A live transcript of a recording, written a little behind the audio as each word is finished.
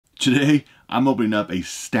Today, I'm opening up a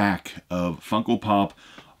stack of Funko Pop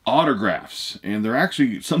autographs, and they're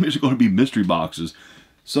actually, some of these are going to be mystery boxes.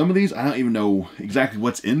 Some of these, I don't even know exactly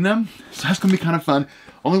what's in them, so that's going to be kind of fun.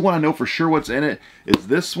 Only one I know for sure what's in it is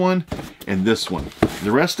this one and this one.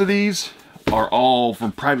 The rest of these are all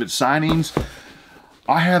from private signings.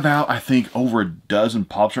 I have out, I think, over a dozen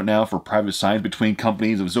pops right now for private signings between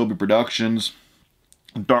companies of Zombie Productions,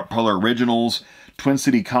 Dark Parlor Originals, Twin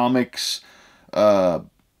City Comics,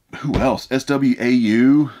 who else?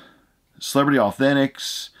 SWAU, Celebrity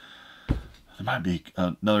Authentics. There might be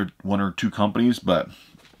another one or two companies, but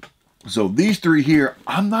so these three here,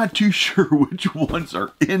 I'm not too sure which ones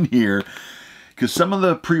are in here, because some of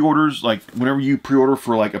the pre-orders, like whenever you pre-order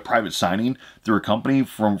for like a private signing through a company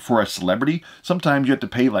for a celebrity, sometimes you have to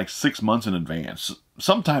pay like 6 months in advance,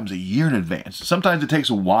 sometimes a year in advance. Sometimes it takes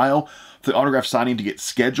a while for the autograph signing to get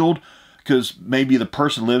scheduled, because maybe the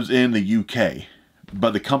person lives in the UK,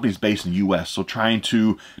 but the company's based in the US, so trying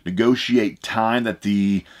to negotiate time that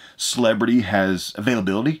the celebrity has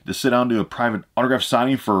availability to sit down to a private autograph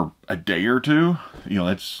signing for a day or two, you know,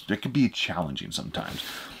 that can be challenging sometimes.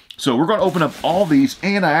 So we're going to open up all these,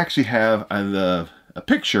 and I actually have a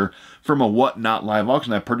picture from a Whatnot live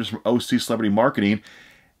auction I purchased from OC Celebrity Marketing.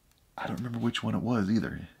 I don't remember which one it was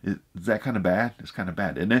either. Is that kind of bad? It's kind of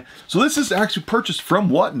bad, isn't it? So this is actually purchased from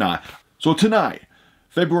Whatnot. So tonight,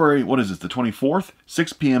 February, what is this, the 24th,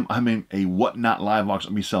 6 p.m., I'm in a Whatnot live auction.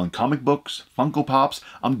 I'm going to be selling comic books, Funko Pops.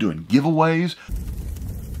 I'm doing giveaways.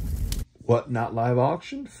 Whatnot live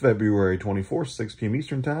auction, February 24th, 6 p.m.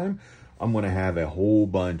 Eastern time. I'm going to have a whole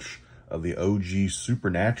bunch of the OG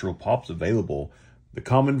Supernatural Pops available. The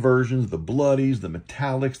common versions, the bloodies, the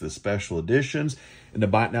metallics, the special editions. In the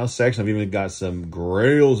Buy It Now section, I've even got some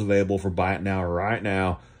grails available for Buy It Now right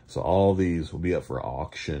now. So all these will be up for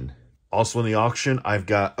auction. Also in the auction, I've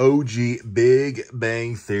got OG Big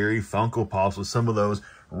Bang Theory Funko Pops with some of those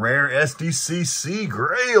rare SDCC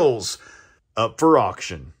grails up for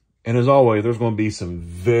auction. And as always, there's going to be some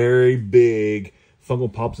very big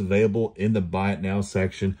Funko Pops available in the Buy It Now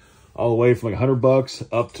section, all the way from like $100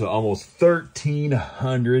 up to almost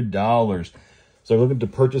 $1,300. So I'm looking to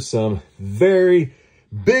purchase some very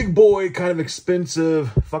big boy, kind of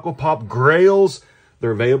expensive Funko Pop grails. They're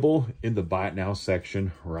available in the Buy It Now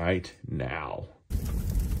section right now.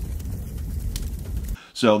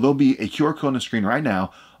 So there'll be a QR code on the screen right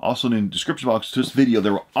now. Also in the description box to this video,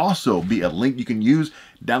 there will also be a link you can use.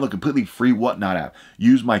 Download completely free Whatnot app.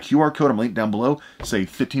 Use my QR code, I'm linked down below. Save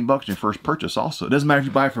 15 bucks on your first purchase also. It doesn't matter if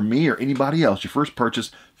you buy it from me or anybody else. Your first purchase,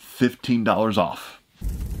 $15 off.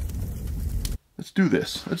 Let's do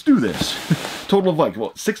this. Let's do this. Total of like,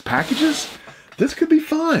 what, 6 packages? This could be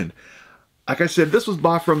fun. Like I said, this was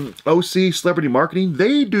bought from OC Celebrity Marketing.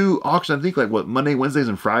 They do auction, I think, like, what, Monday, Wednesdays,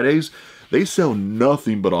 and Fridays. They sell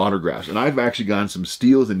nothing but autographs. And I've actually gotten some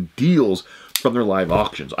steals and deals from their live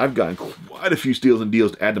auctions. I've gotten quite a few steals and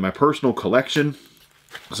deals to add to my personal collection.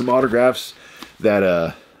 Some autographs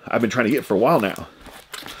that I've been trying to get for a while now.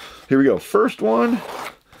 Here we go. First one,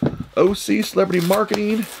 OC Celebrity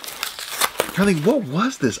Marketing. I'm trying to think, what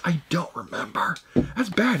was this? I don't remember. That's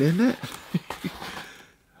bad, isn't it?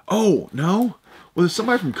 Oh, no? Was it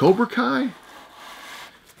somebody from Cobra Kai?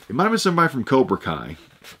 It might have been somebody from Cobra Kai.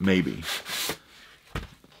 Maybe.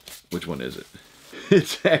 Which one is it?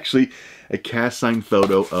 It's actually a cast sign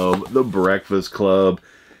photo of The Breakfast Club.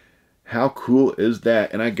 How cool is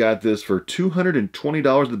that? And I got this for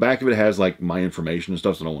 $220. The back of it has like my information and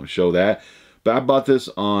stuff, so I don't want to show that. But I bought this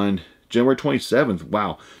on January 27th.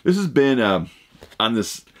 Wow. This has been on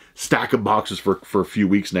this stack of boxes for a few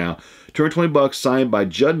weeks now. $220, signed by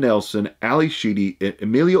Judd Nelson, Ali Sheedy,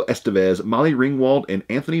 Emilio Estevez, Molly Ringwald, and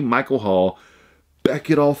Anthony Michael Hall.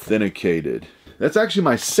 Beckett authenticated. That's actually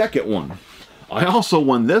my second one. I also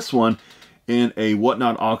won this one in a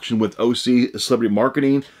Whatnot auction with OC Celebrity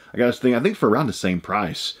Marketing. I got this thing, I think, for around the same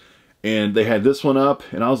price. And they had this one up,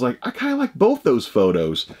 and I was like, I kind of like both those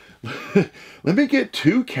photos. Let me get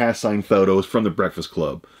 2 cast sign photos from the Breakfast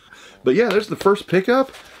Club. But yeah, there's the first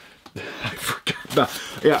pickup. I forgot about,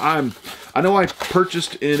 yeah, I know I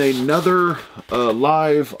purchased in another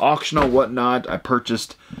live auction on Whatnot. I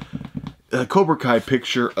purchased a Cobra Kai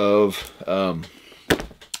picture of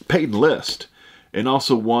Peyton List, and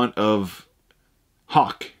also one of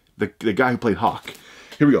Hawk, the guy who played Hawk.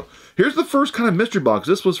 Here we go. Here's the first kind of mystery box.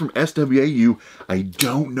 This was from SWAU. I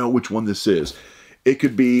don't know which one this is. It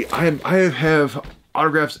could be, I have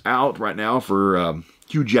autographs out right now for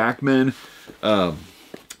Hugh Jackman, what's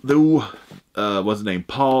his name?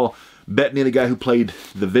 Paul Bettany, the guy who played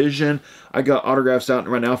the Vision. I got autographs out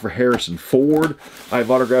right now for Harrison Ford. I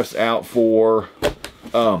have autographs out for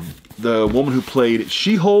the woman who played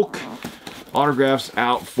She-Hulk. Autographs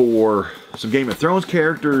out for some Game of Thrones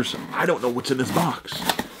characters. I don't know what's in this box.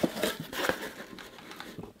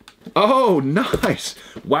 Oh, nice.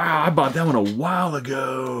 Wow, I bought that one a while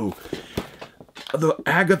ago. The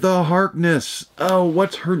Agatha Harkness. Oh,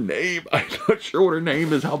 what's her name? I'm not sure what her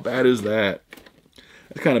name is. How bad is that?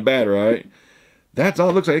 That's kind of bad, right? That's all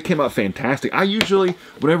it looks like. It came out fantastic. I usually,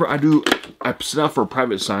 whenever I set up for a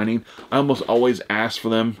private signing, I almost always ask for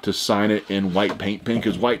them to sign it in white paint pen,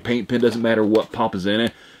 because white paint pen doesn't matter what pop is in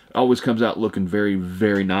it. It always comes out looking very,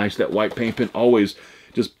 very nice. That white paint pen always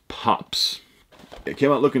just pops. It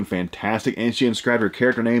came out looking fantastic, and she inscribed her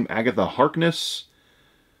character name, Agatha Harkness.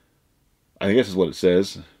 I guess is what it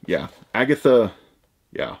says. Yeah, Agatha.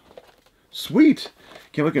 Yeah, sweet.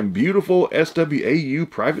 Came looking beautiful. SWAU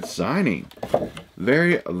private signing.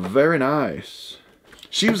 Very, very nice.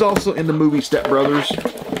 She was also in the movie Step Brothers.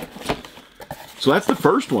 So that's the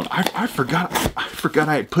first one. I forgot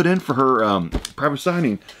I had put in for her private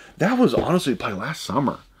signing. That was honestly probably last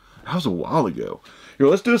summer. That was a while ago. Here,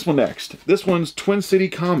 let's do this one next. This one's Twin City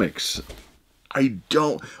Comics.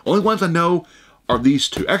 Only ones I know are these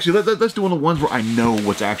two. Actually, let's do one of the ones where I know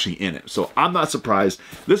what's actually in it. So I'm not surprised.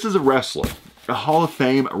 This is a wrestler. A Hall of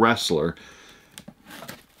Fame wrestler.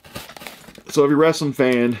 So if you're a wrestling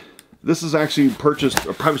fan, this is actually purchased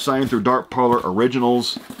a private signing through Dark Parlor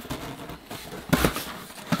Originals.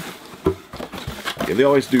 Yeah, they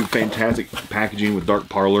always do fantastic packaging with Dark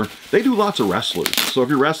Parlor. They do lots of wrestlers. So if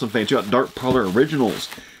you're a wrestling fan, check out Dark Parlor Originals.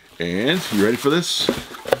 And you ready for this?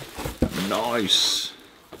 Nice.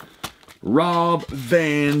 Rob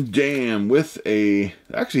Van Dam with a...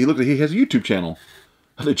 Actually, he looks like he has a YouTube channel.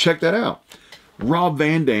 I have to check that out. Rob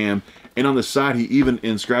Van Dam, and on the side he even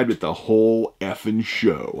inscribed it the whole effing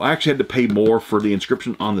show. I actually had to pay more for the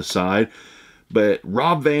inscription on the side, but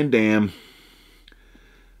Rob Van Dam,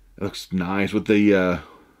 it looks nice with the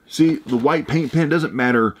see, the white paint pen. Doesn't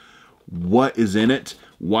matter what is in it,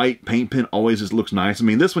 white paint pen always just looks nice. I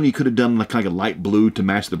mean, this one you could have done like kind of light blue to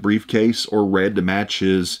match the briefcase, or red to match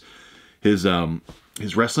his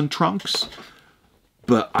wrestling trunks.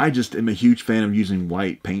 But I just am a huge fan of using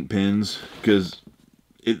white paint pens because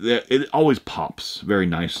it always pops very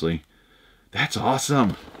nicely. That's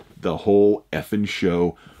awesome. The whole effing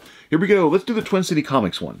show. Here we go. Let's do the Twin City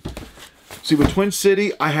Comics one. See, with Twin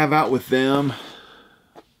City, I have out with them.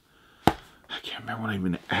 I can't remember what I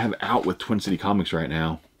even have out with Twin City Comics right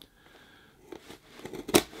now.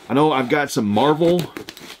 I know I've got some Marvel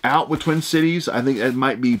out with Twin Cities. I think that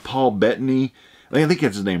might be Paul Bettany. I think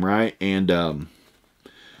that's his name, right? And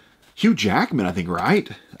Hugh Jackman, I think, right?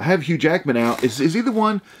 I have Hugh Jackman out. Is he the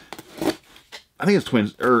one? I think it's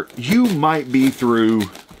Twins. Or Hugh might be through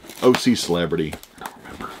OC Celebrity. I don't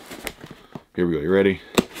remember. Here we go. You ready?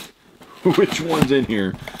 Which one's in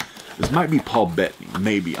here? This might be Paul Bettany.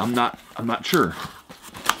 Maybe. I'm not sure.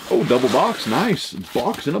 Oh, double box. Nice.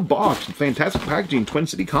 Box in a box. Fantastic packaging. Twin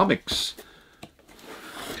City Comics.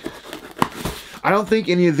 I don't think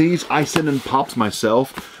any of these I send in pops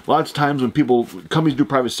myself. A lot of times when companies do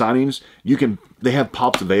private signings, they have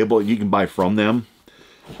pops available and you can buy from them.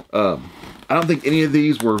 I don't think any of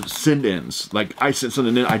these were send-ins. Like I sent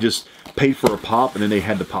something in, I just paid for a pop and then they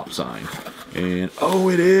had the pop sign. And oh,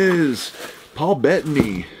 it is Paul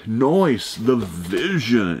Bettany. Nice. The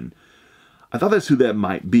Vision. I thought that's who that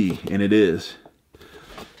might be, and it is.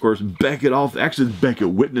 Of course, Beckett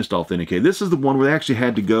witnessed authenticated. This is the one where they actually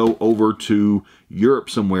had to go over to Europe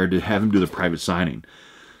somewhere to have him do the private signing,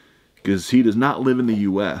 because he does not live in the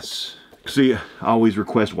U.S. See, I always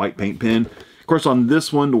request white paint pen. Of course, on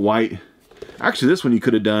this one, the white... Actually, this one you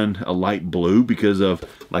could have done a light blue because of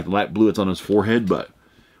like light blue that's on his forehead, but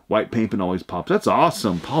white paint pen always pops. That's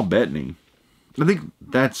awesome. Paul Bettany. I think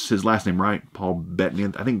that's his last name, right? Paul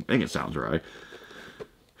Bettany. I think it sounds right.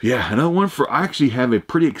 Yeah, another one for... I actually have a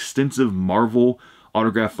pretty extensive Marvel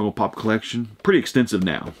autograph Funko Pop collection. Pretty extensive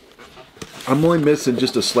now. I'm only missing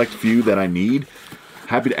just a select few that I need.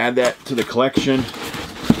 Happy to add that to the collection,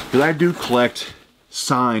 because I do collect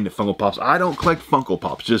signed Funko Pops. I don't collect Funko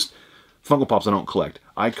Pops, just Funko Pops I don't collect.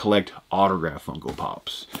 I collect autograph Funko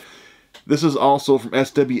Pops. This is also from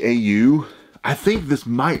SWAU. I think this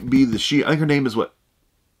might be I think her name is what?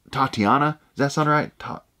 Tatiana? Does that sound right?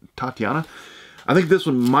 Tatiana? I think this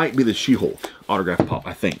one might be the She-Hulk autograph pop,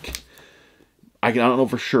 I think. I don't know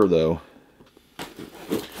for sure, though.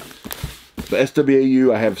 But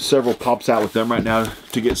SWAU, I have several pops out with them right now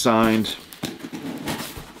to get signed.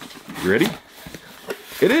 You ready?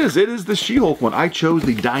 It is the She-Hulk one. I chose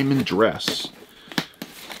the diamond dress.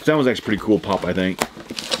 That one's actually pretty cool pop, I think.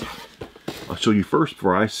 I'll show you first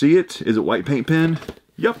before I see it. Is it white paint pen?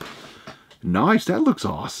 Yep. Nice, that looks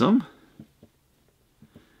awesome.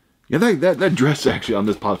 Yeah, that dress actually on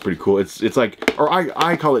this pot is pretty cool. It's like, or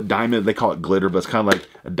I call it diamond. They call it glitter, but it's kind of like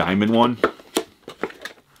a diamond one.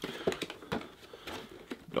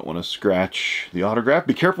 Don't want to scratch the autograph.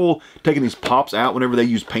 Be careful taking these pops out whenever they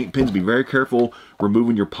use paint pens. Be very careful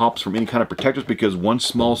removing your pops from any kind of protectors, because one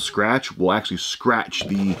small scratch will actually scratch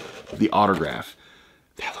the autograph.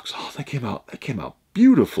 That looks, oh, that came out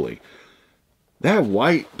beautifully. That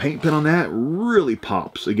white paint pen on that really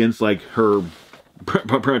pops against like her,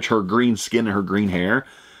 pretty much her green skin and her green hair.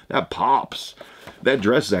 That pops. That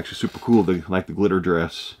dress is actually super cool, like the glitter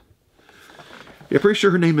dress. Yeah, pretty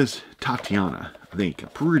sure her name is Tatiana, I think. I'm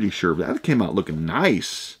pretty sure. That came out looking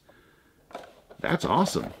nice. That's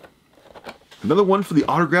awesome. Another one for the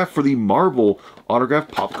autograph, for the Marvel autograph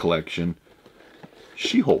pop collection.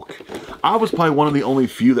 She-Hulk. I was probably one of the only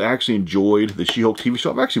few that actually enjoyed the She-Hulk TV show.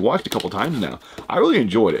 I've actually watched it a couple times now. I really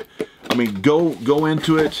enjoyed it. I mean, go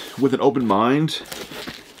into it with an open mind.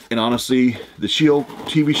 And honestly, the She-Hulk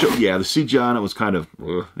TV show, yeah, the CGI on it was kind of,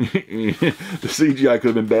 the CGI could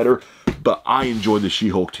have been better, but I enjoyed the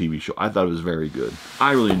She-Hulk TV show. I thought it was very good.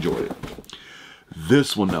 I really enjoyed it.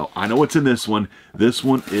 This one, though, I know what's in this one. This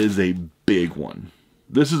one is a big one.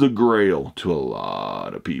 This is a grail to a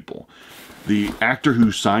lot of people. The actor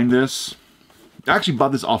who signed this, I actually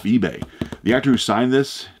bought this off eBay. The actor who signed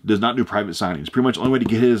this does not do private signings. Pretty much the only way to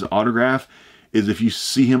get his autograph is if you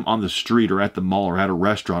see him on the street or at the mall or at a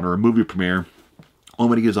restaurant or a movie premiere. Only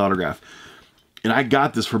way to get his autograph. And I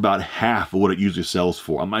got this for about half of what it usually sells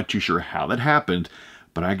for. I'm not too sure how that happened,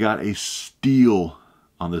 but I got a steal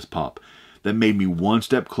on this pop that made me one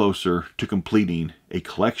step closer to completing a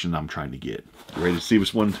collection I'm trying to get. You ready to see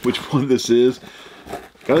which one this is?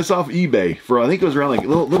 Got this off eBay for, I think it was around like a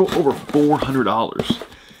little over $400.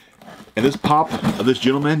 And this pop of this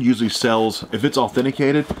gentleman usually sells, if it's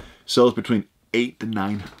authenticated, sells between $800 to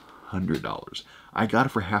 $900. I got it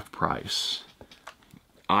for half price.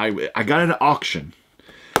 I got it at an auction.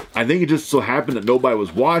 I think it just so happened that nobody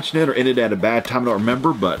was watching it or ended at a bad time. I don't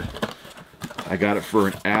remember, but I got it for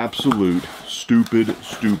an absolute stupid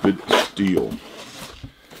steal.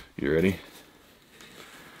 You ready?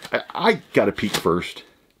 I got to peek first.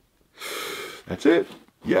 That's it.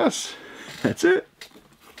 Yes, that's it.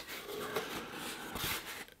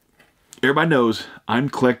 Everybody knows I'm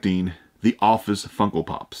collecting the Office Funko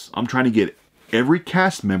Pops. I'm trying to get every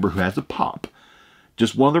cast member who has a pop,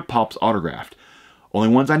 just one of their pops autographed. Only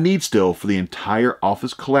ones I need still for the entire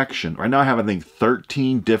Office collection. Right now I have, I think,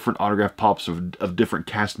 13 different autographed pops of different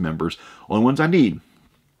cast members. Only ones I need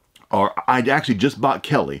are, I actually just bought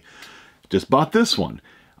Kelly. Just bought this one.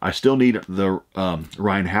 I still need the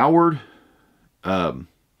Ryan Howard,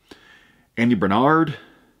 Andy Bernard,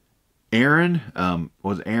 Aaron,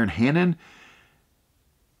 was Aaron Hannon,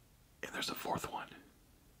 and there's a fourth one,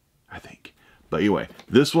 I think. But anyway,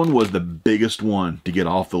 this one was the biggest one to get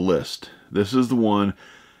off the list. This is the one.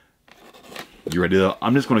 You ready though?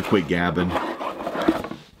 I'm just going to quit gabbing.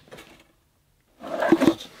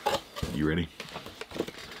 You ready?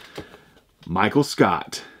 Michael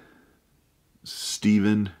Scott.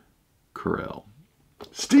 Steve Carell.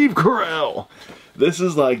 Steve Carell! This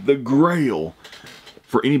is like the grail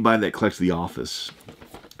for anybody that collects The Office.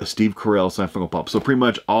 A Steve Carell signed Funko Pop. So pretty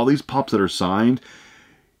much all these pops that are signed,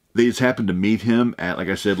 they just happened to meet him at, like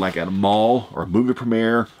I said, like at a mall or a movie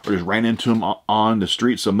premiere, or just ran into him on the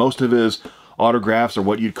street. So most of his autographs are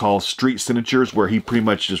what you'd call street signatures, where he pretty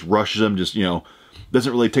much just rushes them, just, you know,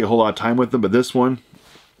 doesn't really take a whole lot of time with them. But this one,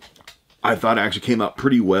 I thought it actually came out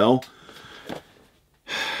pretty well.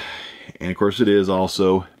 And of course it is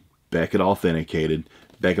also Beckett authenticated.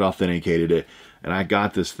 Beckett authenticated it. And I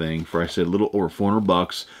got this thing for, I said, a little over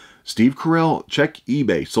 $400. Steve Carell, check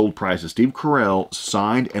eBay, sold prices. Steve Carell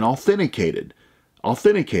signed and authenticated.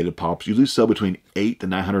 Authenticated pops usually sell between $800 to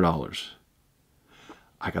 $900.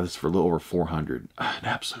 I got this for a little over $400. An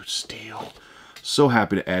absolute steal. So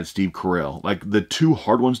happy to add Steve Carell. Like, the two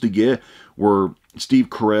hard ones to get were Steve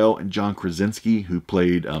Carell and John Krasinski, who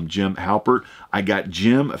played Jim Halpert. I got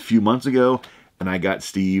Jim a few months ago, and I got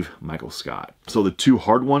Steve Michael Scott. So the two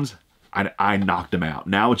hard ones, I knocked them out.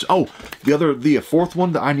 Now it's, oh, the fourth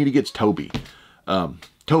one that I need to get is Toby.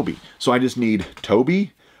 Toby. So I just need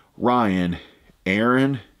Toby, Ryan,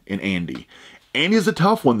 Aaron, and Andy. Andy's a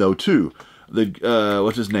tough one though too. The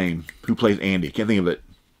what's his name? Who plays Andy? Can't think of it.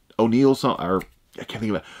 O'Neill, or I can't think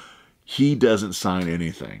of it. He doesn't sign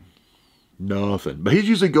anything. Nothing. But he's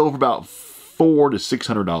usually go for about $400 to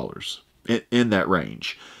 $600 in that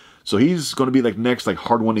range. So he's going to be like next, like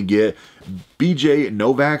hard one to get. BJ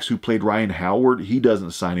Novaks, who played Ryan Howard, he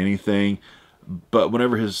doesn't sign anything. But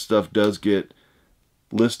whenever his stuff does get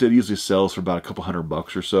listed usually sells for about a couple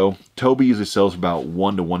 $100 or so. Toby usually sells for about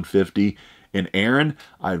 $1 to $150. And Erin,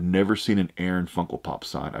 I've never seen an Erin Funko Pop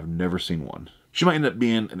sign. I've never seen one. She might end up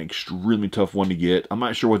being an extremely tough one to get. I'm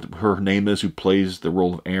not sure what her name is who plays the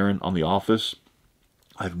role of Erin on The Office.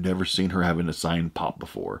 I've never seen her having a signed pop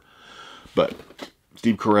before. But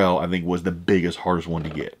Steve Carell, I think, was the biggest, hardest one to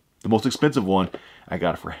get. The most expensive one, I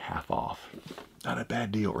got it for half off. Not a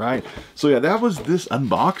bad deal, right? So yeah, that was this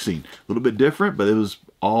unboxing. A little bit different, but it was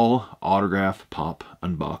all autograph pop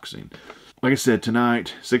unboxing. Like I said,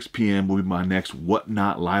 tonight, 6 p.m. will be my next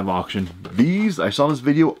Whatnot live auction. These, I saw in this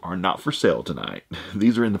video, are not for sale tonight.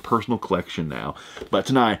 These are in the personal collection now. But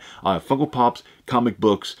tonight, I have Funko Pops, comic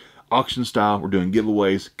books, auction style. We're doing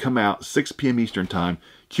giveaways. Come out 6 p.m. Eastern time.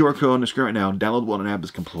 QR code on the screen right now. Download the Whatnot app. It's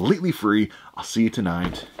completely free. I'll see you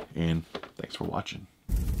tonight, and thanks for watching.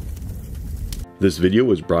 This video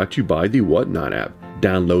was brought to you by the Whatnot app.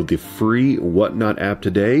 Download the free Whatnot app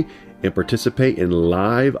today and participate in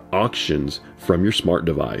live auctions from your smart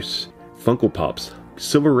device. Funko Pops,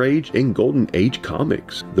 Silver Age, and Golden Age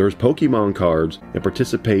comics. There's Pokemon cards, and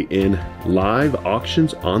participate in live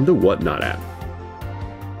auctions on the Whatnot app.